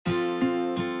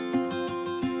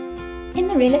In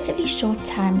the relatively short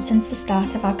time since the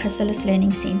start of our Chrysalis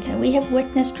Learning Centre, we have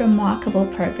witnessed remarkable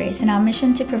progress in our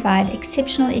mission to provide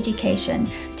exceptional education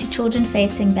to children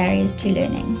facing barriers to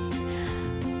learning.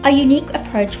 Our unique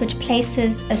approach, which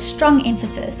places a strong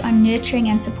emphasis on nurturing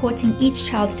and supporting each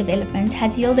child's development,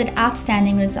 has yielded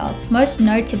outstanding results. Most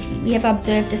notably, we have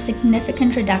observed a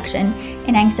significant reduction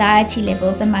in anxiety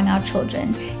levels among our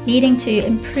children, leading to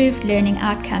improved learning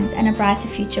outcomes and a brighter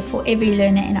future for every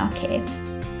learner in our care.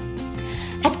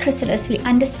 At Chrysalis, we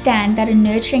understand that a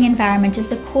nurturing environment is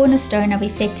the cornerstone of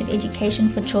effective education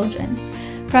for children.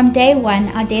 From day one,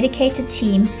 our dedicated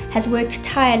team has worked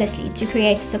tirelessly to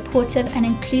create a supportive and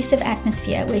inclusive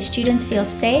atmosphere where students feel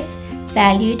safe,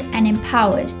 valued, and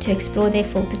empowered to explore their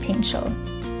full potential.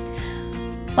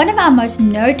 One of our most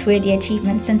noteworthy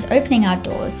achievements since opening our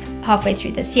doors halfway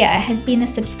through this year has been the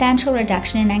substantial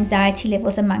reduction in anxiety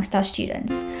levels amongst our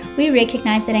students. We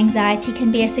recognize that anxiety can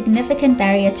be a significant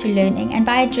barrier to learning, and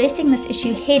by addressing this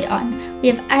issue head-on, we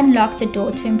have unlocked the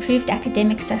door to improved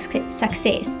academic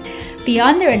success.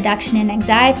 Beyond the reduction in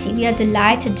anxiety, we are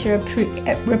delighted to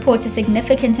report a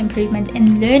significant improvement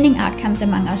in learning outcomes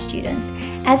among our students.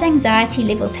 As anxiety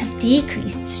levels have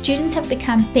decreased, students have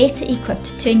become better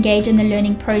equipped to engage in the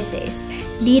learning process,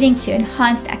 leading to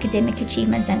enhanced academic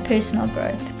achievements and personal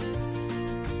growth.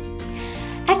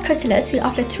 At Chrysalis, we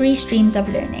offer 3 streams of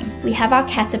learning. We have our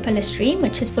Caterpillar stream,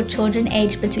 which is for children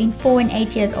aged between 4 and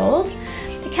 8 years old.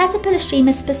 The Caterpillar stream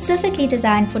is specifically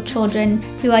designed for children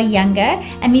who are younger,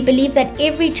 and we believe that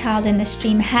every child in the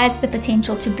stream has the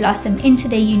potential to blossom into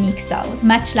their unique selves,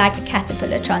 much like a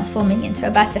caterpillar transforming into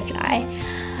a butterfly.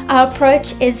 Our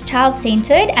approach is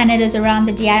child-centered, and it is around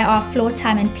the DIR floor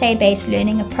time and play-based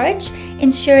learning approach,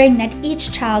 ensuring that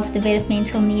each child's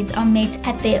developmental needs are met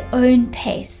at their own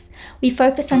pace. We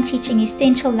focus on teaching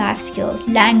essential life skills,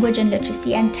 language and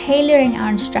literacy, and tailoring our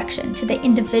instruction to the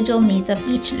individual needs of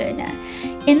each learner.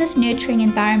 In this nurturing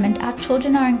environment, our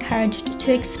children are encouraged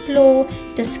to explore,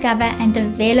 discover, and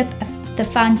develop the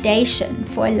foundation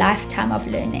for a lifetime of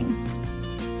learning.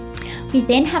 We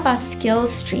then have our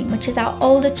skills stream, which is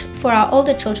for our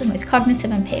older children with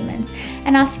cognitive impairments.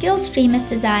 And our skills stream is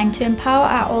designed to empower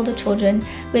our older children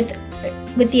with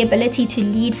the ability to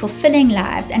lead fulfilling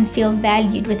lives and feel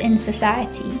valued within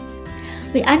society.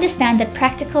 We understand that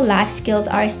practical life skills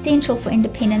are essential for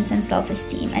independence and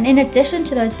self-esteem. And in addition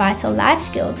to those vital life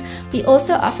skills, we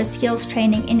also offer skills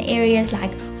training in areas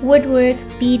like woodwork,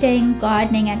 beading,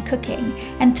 gardening, and cooking.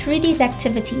 And through these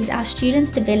activities, our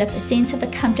students develop a sense of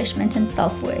accomplishment and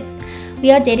self-worth.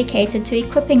 We are dedicated to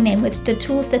equipping them with the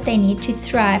tools that they need to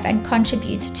thrive and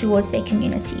contribute towards their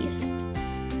communities.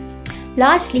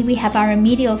 Lastly, we have our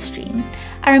remedial stream.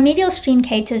 Our remedial stream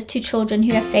caters to children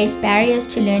who have faced barriers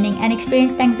to learning and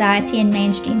experienced anxiety in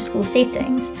mainstream school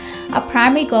settings. Our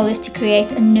primary goal is to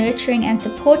create a nurturing and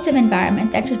supportive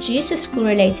environment that reduces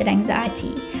school-related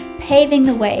anxiety, paving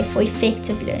the way for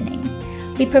effective learning.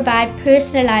 We provide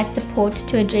personalized support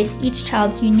to address each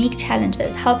child's unique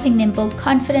challenges, helping them build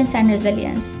confidence and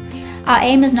resilience. Our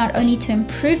aim is not only to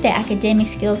improve their academic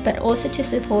skills, but also to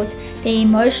support their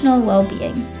emotional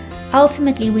well-being.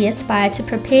 Ultimately, we aspire to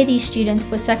prepare these students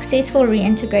for successful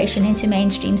reintegration into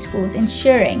mainstream schools,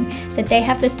 ensuring that they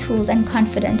have the tools and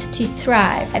confidence to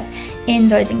thrive in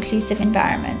those inclusive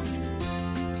environments.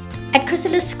 At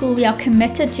Chrysalis School, we are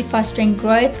committed to fostering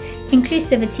growth,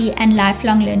 inclusivity, and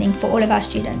lifelong learning for all of our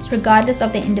students, regardless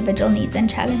of their individual needs and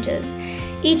challenges.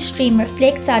 Each stream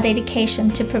reflects our dedication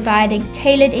to providing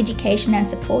tailored education and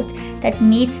support that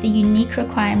meets the unique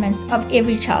requirements of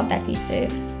every child that we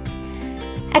serve.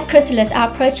 At Chrysalis,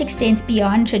 our approach extends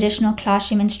beyond traditional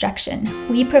classroom instruction.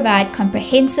 We provide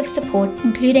comprehensive support,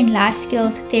 including life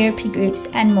skills, therapy groups,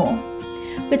 and more.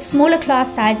 With smaller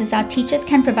class sizes, our teachers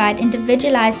can provide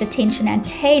individualized attention and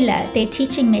tailor their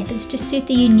teaching methods to suit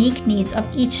the unique needs of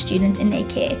each student in their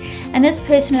care. And this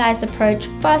personalized approach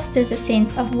fosters a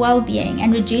sense of well-being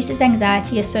and reduces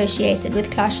anxiety associated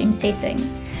with classroom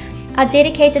settings. Our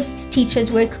dedicated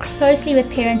teachers work closely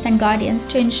with parents and guardians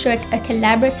to ensure a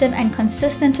collaborative and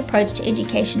consistent approach to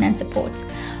education and support.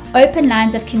 Open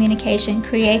lines of communication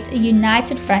create a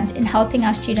united front in helping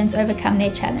our students overcome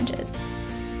their challenges.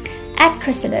 At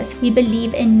Chrysalis, we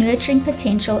believe in nurturing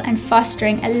potential and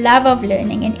fostering a love of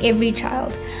learning in every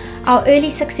child. Our early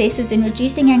successes in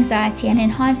reducing anxiety and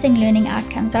enhancing learning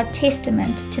outcomes are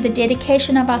testament to the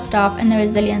dedication of our staff and the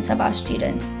resilience of our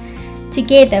students.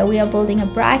 Together, we are building a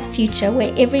bright future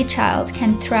where every child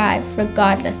can thrive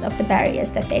regardless of the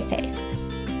barriers that they face.